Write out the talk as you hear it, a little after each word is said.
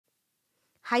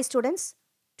Hi students,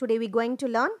 today we are going to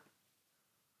learn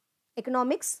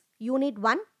Economics Unit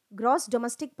 1 Gross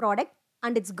Domestic Product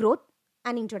and its Growth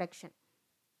and Introduction.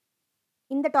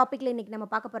 இந்த டாபிக்ல இன்னைக்கு நம்ம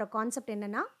பார்க்க போற கான்செப்ட்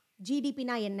என்னன்னா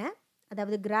ஜிடிபினா என்ன,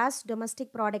 அதாவது கிராஸ்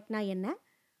டொமஸ்டிக் ப்ராடக்ட்னா என்ன,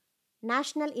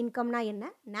 நேஷனல் இன்கம்னா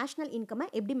என்ன, நேஷனல் இன்கம்மை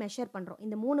எப்படி மெஷர் பண்ணுறோம்,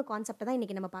 இந்த மூணு கான்செப்டை தான்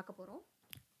இன்னைக்கு நம்ம பார்க்க போகிறோம்.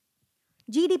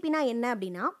 ஜிடிபினா என்ன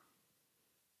அப்படின்னா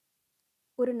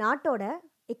ஒரு நாட்டோட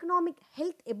எக்கனாமிக்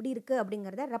ஹெல்த் எப்படி இருக்குது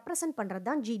அப்படிங்கிறத ரெப்ரசன்ட் பண்ணுறது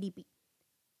தான் ஜிடிபி.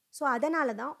 ஸோ அதனால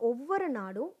தான் ஒவ்வொரு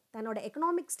நாடும் தன்னோட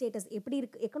எக்கனாமிக் ஸ்டேட்டஸ் எப்படி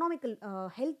இருக்குது, எக்கனாமிக்கல்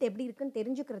ஹெல்த் எப்படி இருக்குன்னு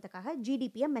தெரிஞ்சுக்கிறதுக்காக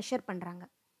ஜிடிபியை மெஷர் பண்ணுறாங்க.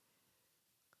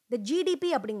 இந்த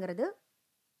ஜிடிபி அப்படிங்கிறது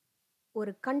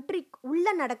ஒரு கண்ட்ரிக்கு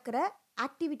உள்ளே நடக்கிற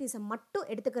ஆக்டிவிட்டீஸை மட்டும்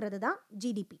எடுத்துக்கிறது தான்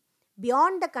ஜிடிபி.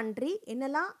 பியாண்ட் த கண்ட்ரி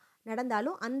என்னெல்லாம்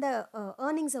நடந்தாலும் அந்த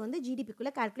ஏர்னிங்ஸை வந்து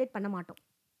ஜிடிபிக்குள்ளே கால்குலேட் பண்ண மாட்டோம்.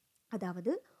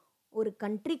 அதாவது ஒரு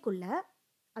கண்ட்ரிக்குள்ளே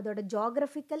அதோட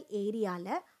ஜியாகிரபிக்கல்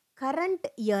ஏரியாவில் கரண்ட்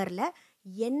இயரில்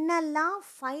என்னெல்லாம்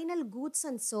final goods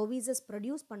and services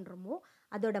produce பண்ணுறோமோ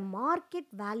அதோட மார்க்கெட்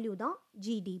வேல்யூ தான்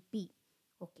ஜிடிபி.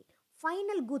 ஓகே,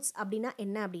 ஃபைனல் கூட்ஸ் அப்படின்னா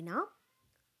என்ன அப்படின்னா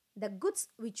the goods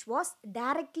which was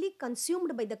directly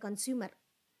consumed by the consumer,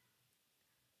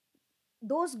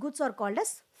 those goods are called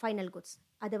as final goods.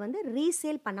 அதை வந்து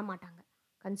ரீசேல் பண்ண மாட்டாங்க,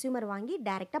 கன்சியூமர் வாங்கி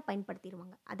டைரெக்டாக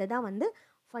பயன்படுத்திடுவாங்க. அதை தான் வந்து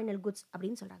ஃபைனல் குட்ஸ்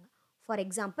அப்படின்னு சொல்கிறாங்க. ஃபார்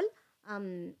எக்ஸாம்பிள்,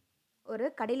 ஒரு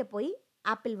கடையில் போய்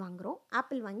ஆப்பிள் வாங்குகிறோம்,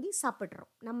 ஆப்பிள் வாங்கி சாப்பிட்றோம்,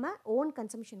 நம்ம ஓன்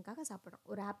கன்சம்ஷனுக்காக சாப்பிட்றோம்.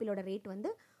 ஒரு ஆப்பிளோட ரேட் வந்து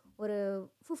ஒரு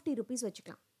 50 rupees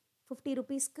வச்சுக்கலாம். 50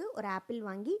 rupeesக்கு ஒரு ஆப்பிள்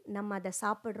வாங்கி நம்ம அதை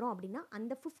சாப்பிட்றோம் அப்படின்னா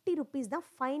அந்த 50 rupees தான்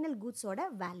ஃபைனல் கூட்ஸோட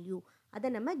வேல்யூ. அதை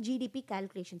நம்ம ஜிடிபி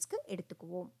கால்குலேஷன்ஸ்க்கு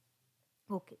எடுத்துக்குவோம்.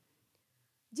 ஓகே,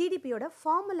 ஜிடிபியோட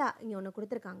ஃபார்முலா இங்கே ஒன்று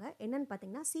கொடுத்துருக்காங்க. என்னன்னு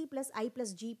பார்த்தீங்கன்னா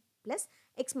C+I+G+X-M.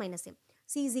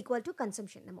 C is equal to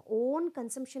consumption. நம்ம ஓன்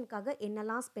கன்சம்ஷனுக்காக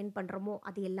என்னெல்லாம் ஸ்பெண்ட் பண்ணுறோமோ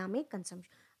அது எல்லாமே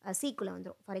சிக்குள்ளே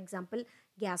வந்துடும். For example,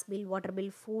 gas bill, water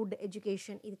bill, food,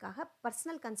 education, இதுக்காக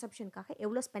பர்சனல் கன்சம்ஷனுக்காக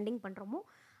எவ்வளோ ஸ்பெண்டிங் பண்ணுறோமோ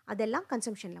அதெல்லாம்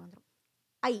கன்சம்ஷனில் வந்துடும்.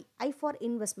 I for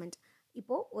investment.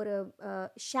 இப்போது ஒரு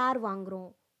ஷேர்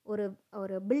வாங்குகிறோம்,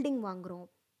 ஒரு பில்டிங் வாங்குகிறோம்,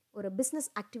 ஒரு பிஸ்னஸ்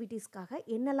ஆக்டிவிட்டீஸ்க்காக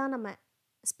என்னெல்லாம் நம்ம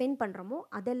ஸ்பெண்ட் பண்ணுறோமோ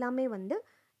அதெல்லாமே வந்து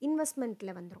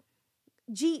இன்வெஸ்ட்மெண்ட்டில் வந்துடும்.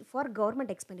 G for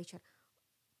government expenditure.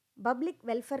 Public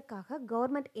வெல்ஃபேர்க்காக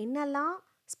government என்னெல்லாம்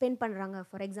ஸ்பெண்ட் பண்ணுறாங்க,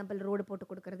 ஃபார் எக்ஸாம்பிள் ரோடு போட்டு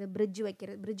கொடுக்குறது,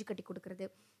 பிரிட்ஜ் கட்டி கொடுக்குறது,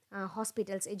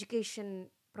 ஹாஸ்பிட்டல்ஸ், எஜுகேஷன்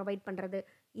ப்ரொவைட் பண்ணுறது,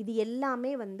 இது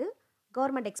எல்லாமே வந்து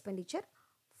government expenditure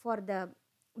for the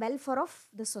welfare of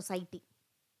the society.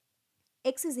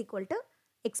 X is equal to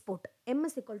export, M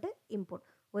is equal to import.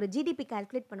 ஒரு ஜிடிபி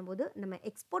கால்குலேட் பண்ணும்போது நம்ம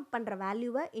எக்ஸ்போர்ட் பண்ணுற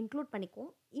வேல்யூவை இன்க்ளூட்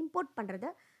பண்ணிக்குவோம், இம்போர்ட் பண்ணுறத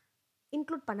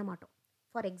இன்க்ளூட் பண்ண மாட்டோம்.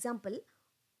 ஃபார் எக்ஸாம்பிள்,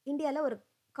 இந்தியாவில் ஒரு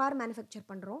கார் மேனுஃபேக்சர்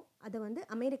பண்ணுறோம், அதை வந்து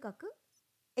அமெரிக்காவுக்கு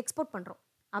எக்ஸ்போர்ட் பண்ணுறோம்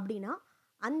அப்படின்னா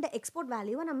அந்த எக்ஸ்போர்ட்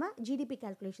வேல்யூவை நம்ம ஜிடிபி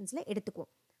கால்குலேஷன்ஸில்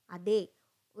எடுத்துக்குவோம். அதே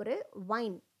ஒரு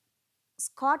வைன்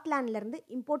ஸ்காட்லாண்ட்லேருந்து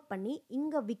இம்போர்ட் பண்ணி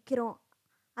இங்கே விற்கிறோம்,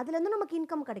 அதுலேருந்து நமக்கு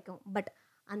இன்கம் கிடைக்கும். பட்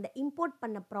அந்த இம்போர்ட்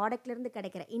பண்ண ப்ராடக்ட்லேருந்து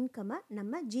கிடைக்கிற இன்கம்மை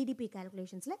நம்ம ஜிடிபி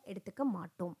கால்குலேஷன்ஸில் எடுத்துக்க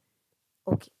மாட்டோம்.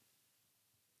 ஓகே,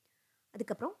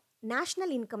 அதுக்கப்புறம்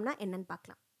நேஷ்னல் இன்கம்னா என்னன்னு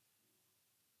பார்க்கலாம்.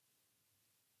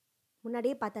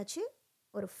 முன்னாடியே பார்த்தாச்சு,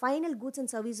 ஒரு final goods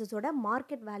and சர்வீசஸோட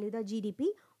market value தான் ஜிடிபி.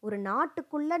 ஒரு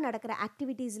நாட்டுக்குள்ளே நடக்கிற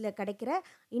ஆக்டிவிட்டீஸில் கிடைக்கிற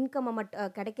இன்கம்மை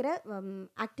கிடைக்கிற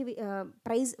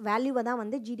ப்ரைஸ் வேல்யூவை தான்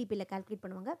வந்து ஜிடிபியில் கால்குலேட்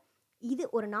பண்ணுவாங்க. இது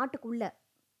ஒரு நாட்டுக்குள்ளே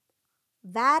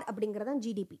வேர் அப்படிங்கிறதான்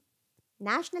ஜிடிபி.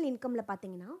 நேஷ்னல் இன்கமில்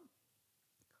பார்த்தீங்கன்னா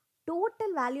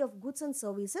total value of goods and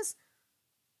services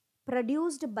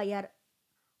produced pier.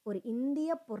 ஒரு இந்திய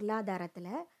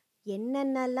பொருளாதாரத்தில்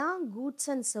என்னென்னலாம் கூட்ஸ்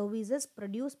அண்ட் சர்வீசஸ்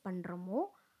ப்ரொடியூஸ் பண்ணுறோமோ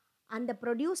அந்த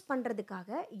ப்ரொடியூஸ் பண்ணுறதுக்காக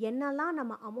என்னெல்லாம்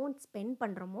நம்ம அமௌண்ட் ஸ்பெண்ட்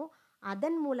பண்ணுறோமோ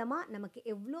அதன் மூலமாக நமக்கு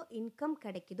எவ்வளோ இன்கம்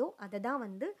கிடைக்குதோ அதை தான்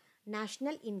வந்து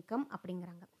நேஷ்னல் இன்கம்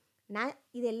அப்படிங்கிறாங்க.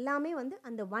 இது எல்லாமே வந்து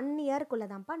அந்த 1 இயர்க்குள்ளே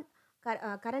தான்ப்பா,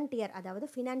 கரண்ட் இயர் அதாவது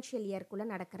ஃபினான்ஷியல் இயர்க்குள்ளே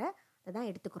நடக்கிற அதை தான்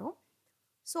எடுத்துக்கிறோம்.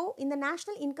 ஸோ இந்த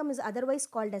national income is otherwise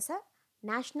called as a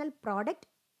national product,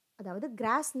 அதாவது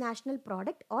cross national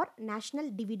product or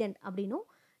national dividend அப்படின்னும்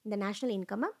இந்த நேஷ்னல்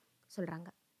இன்கம்மை சொல்கிறாங்க.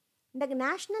 இந்த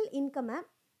நேஷ்னல் இன்கம்மை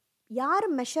யார்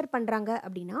மெஷர் பண்ணுறாங்க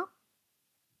அப்படின்னா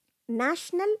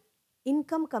நேஷ்னல்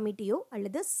இன்கம் கமிட்டியோ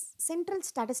அல்லது சென்ட்ரல்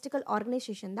ஸ்டாட்டிஸ்டிக்கல்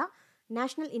ஆர்கனைசேஷன் தான்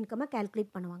நேஷ்னல் இன்கம்மை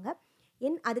கால்குலேட் பண்ணுவாங்க.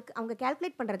 அதுக்கு அவங்க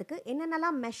கால்குலேட் பண்ணுறதுக்கு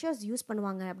என்னென்னலாம் மெஷர்ஸ் யூஸ்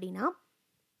பண்ணுவாங்க அப்படின்னா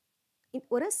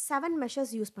ஒரு 7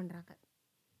 மெஷர்ஸ் யூஸ் பண்ணுறாங்க.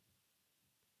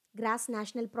 Cross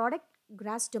national product,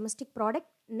 gross domestic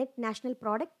product, net national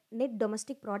product, net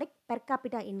domestic product, per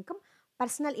capita income,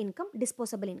 personal income,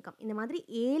 disposable income, இந்த மாதிரி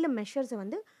 7 மெஷர்ஸை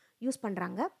வந்து யூஸ்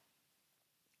பண்ணுறாங்க.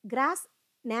 கிராஸ்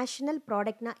நேஷ்னல்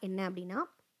ப்ராடக்ட்னா என்ன அப்படின்னா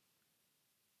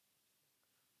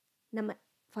நம்ம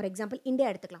ஃபார் எக்ஸாம்பிள் இந்தியா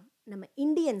எடுத்துக்கலாம். நம்ம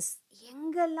இந்தியன்ஸ்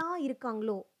எங்கெல்லாம்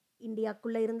இருக்காங்களோ,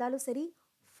 இந்தியாக்குள்ளே இருந்தாலும் சரி,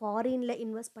 ஃபாரினில்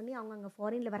இன்வெஸ்ட் பண்ணி அவங்க அங்கே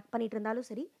ஃபாரினில் ஒர்க் பண்ணிட்டு இருந்தாலும்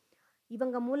சரி,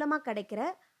 இவங்க மூலமாக கிடைக்கிற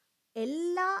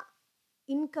எல்லா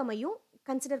இன்கமையும்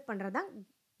கன்சிடர் பண்ணுறது தான்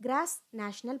கிராஸ்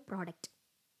நேஷ்னல் ப்ராடக்ட்.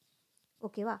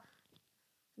 ஓகேவா?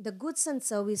 The goods and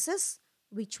services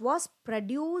which was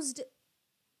produced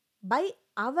by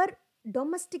our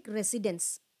domestic residents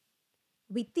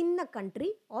within the country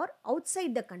or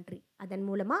outside the country, அதன்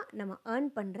மூலமாக நம்ம ஏர்ன்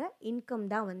பண்ணுற இன்கம்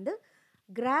தான் வந்து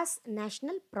கிராஸ்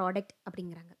நேஷ்னல் ப்ராடக்ட்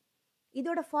அப்படிங்கிறாங்க.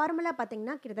 இதோட ஃபார்முலா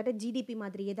பார்த்தீங்கன்னா கிட்டத்தட்ட ஜிடிபி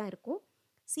மாதிரியே தான் இருக்கும்.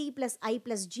 சி ப்ளஸ் ஐ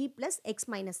plus G plus X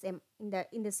minus M.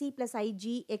 இந்த C plus I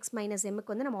G X minus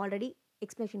எம்முக்கு வந்து நம்ம ஆல்ரெடி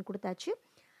எக்ஸ்ப்ளனேஷன் கொடுத்தாச்சு.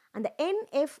 அந்த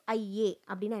என்எஃப்ஐஏ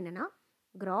அப்படின்னா என்னென்னா,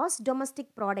 கிராஸ்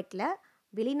டொமஸ்டிக் ப்ராடக்டில்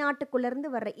வெளிநாட்டுக்குள்ளேருந்து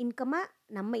வர்ற இன்கம்மை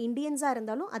நம்ம இந்தியன்ஸாக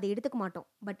இருந்தாலும் அதை எடுத்துக்க மாட்டோம்.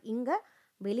 பட் இங்கே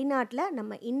வெளிநாட்டில்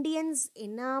நம்ம இந்தியன்ஸ்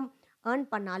என்ன ஏர்ன்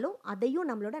பண்ணாலும் அதையும்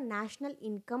நம்மளோட நேஷ்னல்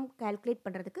இன்கம் கால்குலேட்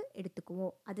பண்ணுறதுக்கு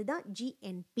எடுத்துக்குவோம். அதுதான்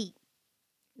ஜிஎன்பி.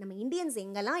 நம்ம இந்தியன்ஸ்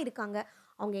எங்கெல்லாம் இருக்காங்க,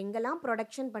 அவங்க எங்கெல்லாம்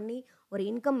ப்ரொடக்ஷன் பண்ணி ஒரு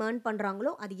இன்கம் ஏர்ன்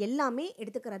பண்ணுறாங்களோ அது எல்லாமே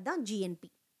எடுத்துக்கிறது தான்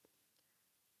ஜிஎன்பி.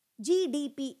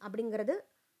 ஜிடிபி அப்படிங்கிறது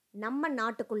நம்ம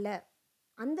நாட்டுக்குள்ளே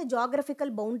அந்த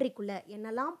ஜியாகிரபிக்கல் பவுண்ட்ரிக்குள்ளே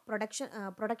என்னெல்லாம்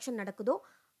ப்ரொடக்ஷன் நடக்குதோ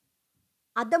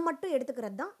அதை மட்டும்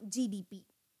எடுத்துக்கிறது தான் ஜிடிபி.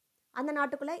 அந்த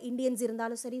நாட்டுக்குள்ளே இந்தியன்ஸ்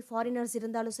இருந்தாலும் சரி, ஃபாரினர்ஸ்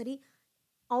இருந்தாலும் சரி,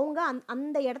 அவங்க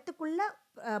அந்த இடத்துக்குள்ளே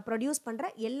ப்ரொடியூஸ் பண்ணுற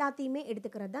எல்லாத்தையுமே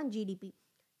எடுத்துக்கிறது தான் ஜிடிபி.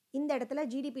 இந்த இடத்துல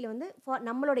ஜிடிபியில் வந்து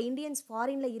நம்மளோட இந்தியன்ஸ்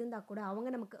ஃபாரினில் இருந்தால் கூட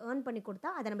அவங்க நமக்கு ஏர்ன் பண்ணி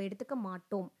கொடுத்தா அதை நம்ம எடுத்துக்க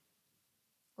மாட்டோம்.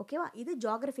 ஓகேவா? இது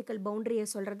ஜியாகிரபிக்கல் பவுண்டரியை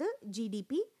சொல்கிறது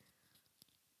ஜிடிபி.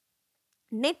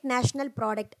 நெட் நேஷ்னல்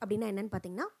ப்ராடக்ட் அப்படின்னா என்னன்னு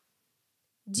பார்த்தீங்கன்னா,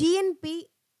 ஜிஎன்பி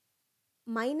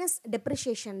மைனஸ்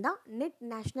டெப்ரிஷியேஷன் தான் நெட்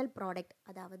நேஷ்னல் ப்ராடக்ட்.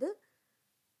 அதாவது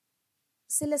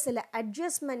சில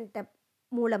அட்ஜஸ்ட்மெண்ட்டை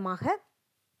மூலமாக,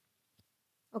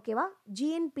 ஓகேவா,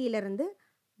 ஜிஎன்பியிலேருந்து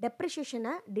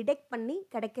டெப்ரிஷியேஷனை டிடெக்ட் பண்ணி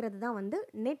கிடைக்கிறது தான் வந்து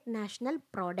நெட் நேஷ்னல்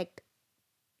ப்ராடக்ட்.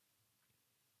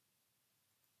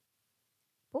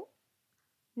 இப்போது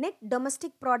நெட்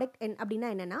டொமஸ்டிக் ப்ராடக்ட் அப்படின்னா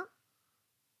என்னென்னா,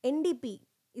 NDB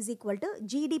is equal to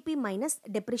GDP minus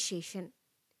depreciation.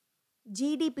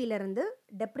 ஜிடிபியிலேருந்து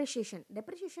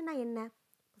டெப்ரிஷியேஷன்னா என்ன?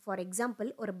 ஃபார் எக்ஸாம்பிள்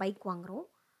ஒரு பைக் வாங்குகிறோம்.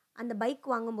 அந்த பைக்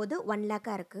வாங்கும்போது 1 lakh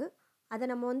இருக்குது. அதை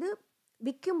நம்ம வந்து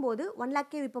விற்கும்போது 1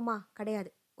 lakh விற்போமா?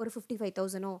 கிடையாது. ஒரு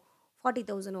 55,000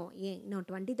 40,000 ஏன் இன்னும்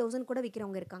 20,000 கூட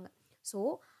விற்கிறவங்க இருக்காங்க. ஸோ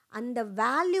அந்த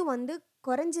வேல்யூ வந்து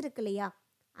குறைஞ்சிருக்கு இல்லையா?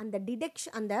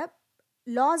 அந்த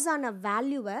லாஸ் ஆன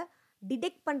வேல்யூவை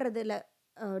டிடெக்ட் பண்ணுறதுல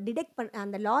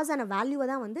அந்த லாஸ் ஆன வேல்யூவை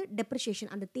தான் வந்து டெப்ரிஷியேஷன்,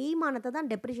 அந்த தேய்மானத்தை தான்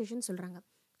டெப்ரிஷியேஷன் சொல்கிறாங்க.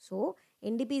 So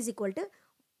NDB is equal to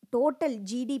total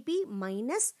GDP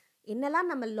minus என்னெல்லாம்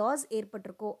நம்ம லாஸ்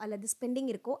ஏற்பட்டிருக்கோ அல்லது ஸ்பெண்டிங்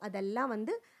இருக்கோ அதெல்லாம்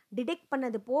வந்து டிடெக்ட்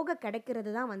பண்ணது போக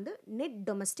கிடைக்கிறது தான் வந்து நெட்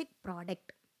டொமஸ்டிக்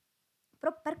ப்ராடக்ட்.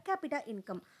 அப்புறம் பெர் கேபிட்டா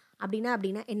இன்கம்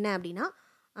அப்படின்னா என்ன அப்படின்னா,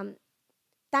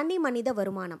 தனி மனித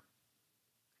வருமானம்.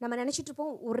 நம்ம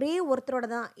நினச்சிட்ருப்போம் ஒரே ஒருத்தரோட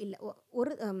தான், இல்லை,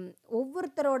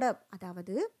 ஒவ்வொருத்தரோட,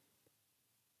 அதாவது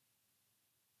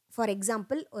ஃபார்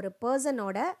எக்ஸாம்பிள் ஒரு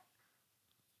பர்சனோட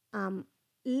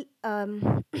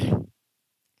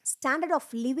ஸ்டாண்டர்ட்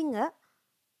ஆஃப் லிவிங்கை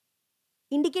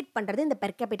இண்டிகேட் பண்ணுறது இந்த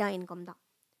பெர் கேபிட்டா இன்கம் தான்.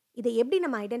 இதை எப்படி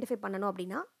நம்ம ஐடென்டிஃபை பண்ணணும்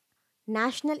அப்படின்னா,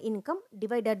 national income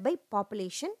divided by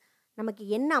population, நமக்கு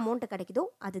என்ன அமௌண்ட்டு கிடைக்குதோ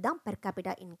அதுதான் per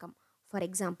capita income. For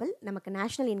example நமக்கு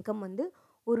நேஷ்னல் இன்கம் வந்து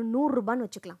ஒரு 100 ரூபான்னு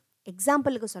வச்சுக்கலாம்.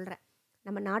 எக்ஸாம்பிளுக்கு சொல்கிறேன்.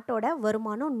 நம்ம நாட்டோட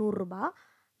வருமானம் 100 ரூபா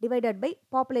டிவைடட் பை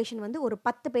பாப்புலேஷன் வந்து ஒரு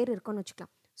 10 பேர் இருக்கோன்னு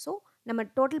வச்சுக்கலாம். ஸோ நம்ம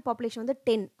டோட்டல் பாப்புலேஷன் வந்து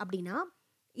 10 அப்படின்னா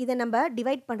இதை நம்ம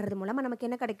டிவைட் பண்ணுறது மூலமாக நமக்கு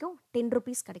என்ன கிடைக்கும்? 10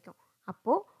 rupees கிடைக்கும்.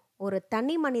 அப்போது ஒரு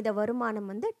தனி மனித வருமானம்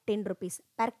வந்து 10 rupees,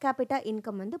 பெர் கேபிட்டா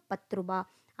இன்கம் வந்து 10 ரூபா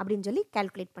அப்படின்னு சொல்லி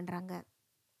கால்குலேட் பண்ணுறாங்க.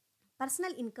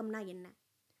 பர்சனல் இன்கம்னா என்ன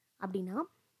அப்படின்னா,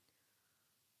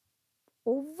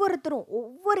 ஒவ்வொருத்தரும்,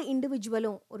 ஒவ்வொரு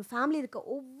இண்டிவிஜுவலும், ஒரு ஃபேமிலி இருக்க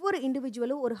ஒவ்வொரு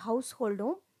இண்டிவிஜுவலும், ஒரு ஹவுஸ்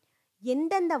ஹோல்டும்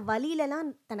எந்தெந்த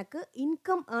வழியிலலாம் தனக்கு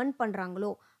இன்கம் ஏர்ன்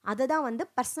பண்ணுறாங்களோ அதை தான் வந்து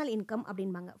பர்சனல் இன்கம்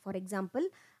அப்படின்பாங்க. ஃபார் எக்ஸாம்பிள்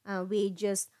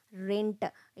வேஜஸ், ரெண்ட்,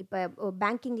 இப்போ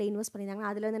பேங்கிங்கில் இன்வெஸ்ட்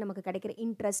பண்ணியிருந்தாங்கன்னா அதுலேருந்து நமக்கு கிடைக்கிற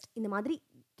இன்ட்ரெஸ்ட், இந்த மாதிரி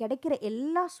கிடைக்கிற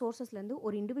எல்லா சோர்ஸஸ்லேருந்து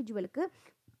ஒரு இண்டிவிஜுவலுக்கு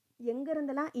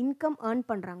எங்கேருந்தெல்லாம் இன்கம் ஏர்ன்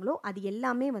பண்ணுறாங்களோ அது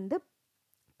எல்லாமே வந்து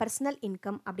பர்சனல்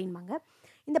இன்கம் அப்படின்பாங்க.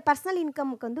 இந்த பர்சனல்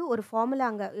இன்கமுக்கு வந்து ஒரு ஃபார்முலா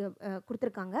அங்கே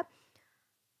கொடுத்துருக்காங்க.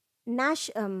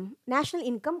 National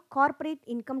income, corporate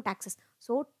income taxes.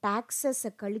 So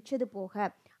டேக்ஸஸை கழிச்சது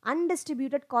போக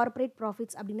அன்டிஸ்ட்ரிபியூட்டட் கார்ப்பரேட்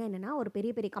ப்ராஃபிட்ஸ் அப்படின்னா என்னென்னா, ஒரு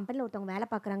பெரிய பெரிய கம்பெனியில் ஒருத்தவங்க வேலை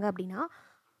பார்க்குறாங்க அப்படின்னா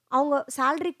அவங்க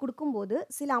சேலரி கொடுக்கும்போது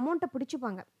சில அமௌண்ட்டை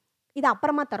பிடிச்சிப்பாங்க. இது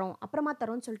அப்புறமா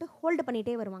தரோன்னு சொல்லிட்டு ஹோல்டு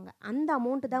பண்ணிகிட்டே வருவாங்க. அந்த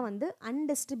அமௌண்ட்டு தான் வந்து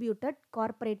undistributed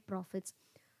corporate profits.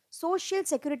 Social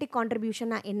security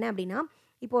கான்ட்ரிபியூஷன்னா என்ன அப்படின்னா,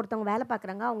 இப்போ ஒருத்தவங்க வேலை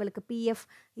பார்க்குறாங்க, அவங்களுக்கு பிஎஃப்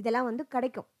இதெல்லாம் வந்து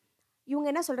கிடைக்கும். இவங்க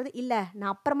என்ன சொல்கிறது, இல்லை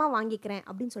நான் அப்புறமா வாங்கிக்கிறேன்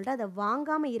அப்படின்னு சொல்லிட்டு அதை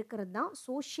வாங்காமல் இருக்கிறது தான்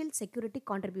சோஷியல் செக்யூரிட்டி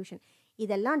கான்ட்ரிபியூஷன்.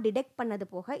 இதெல்லாம் டிடெக்ட் பண்ணது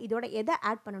போக இதோட எதை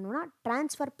ஆட் பண்ணணும்னா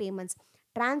ட்ரான்ஸ்ஃபர் பேமெண்ட்ஸ்.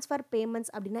 ட்ரான்ஸ்ஃபர்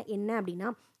பேமெண்ட்ஸ் அப்படின்னா என்ன அப்படின்னா,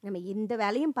 நம்ம எந்த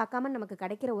வேலையும் பார்க்காம நமக்கு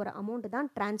கிடைக்கிற ஒரு அமௌண்ட்டு தான்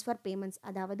ட்ரான்ஸ்ஃபர் பேமெண்ட்ஸ்.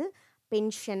 அதாவது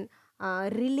pension,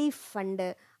 relief fund,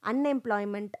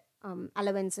 unemployment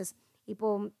allowances.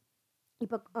 இப்போது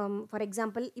இப்போ ஃபார்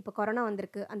எக்ஸாம்பிள் இப்போ கொரோனா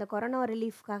வந்திருக்கு. அந்த கொரோனா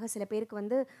ரிலீஃப்காக சில பேருக்கு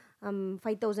வந்து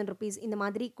 5000 ருபீஸ் இந்த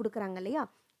மாதிரி கொடுக்குறாங்க இல்லையா?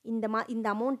 இந்த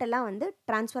அமௌண்ட்டெல்லாம் வந்து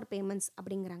ட்ரான்ஸ்ஃபர் பேமெண்ட்ஸ்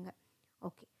அப்படிங்கிறாங்க.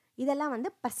 ஓகே, இதெல்லாம்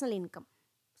வந்து personal income.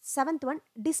 7th one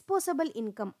disposable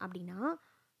income. அப்படின்னா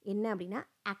என்ன அப்படின்னா,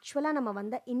 ஆக்சுவலாக நம்ம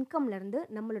வந்த இன்கம்லேருந்து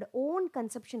நம்மளோட ஓன்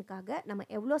கன்சப்ஷனுக்காக நம்ம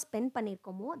எவ்வளோ spend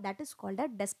பண்ணியிருக்கோமோ that is called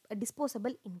a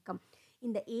disposable income.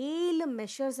 இந்த 7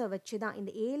 மெஷர்ஸை வச்சு தான்,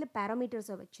 இந்த 7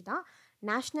 பேராமீட்டர்ஸை வச்சு தான்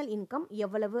நேஷ்னல் இன்கம்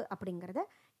எவ்வளவு அப்படிங்கிறத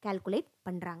கால்குலேட்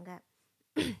பண்ணுறாங்க.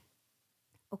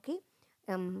 ஓகே,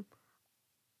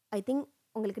 ஐ திங்க்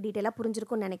உங்களுக்கு டீட்டெயிலாக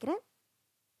புரிஞ்சிருக்கும்னு நினைக்கிறேன்.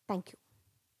 தேங்க்யூ.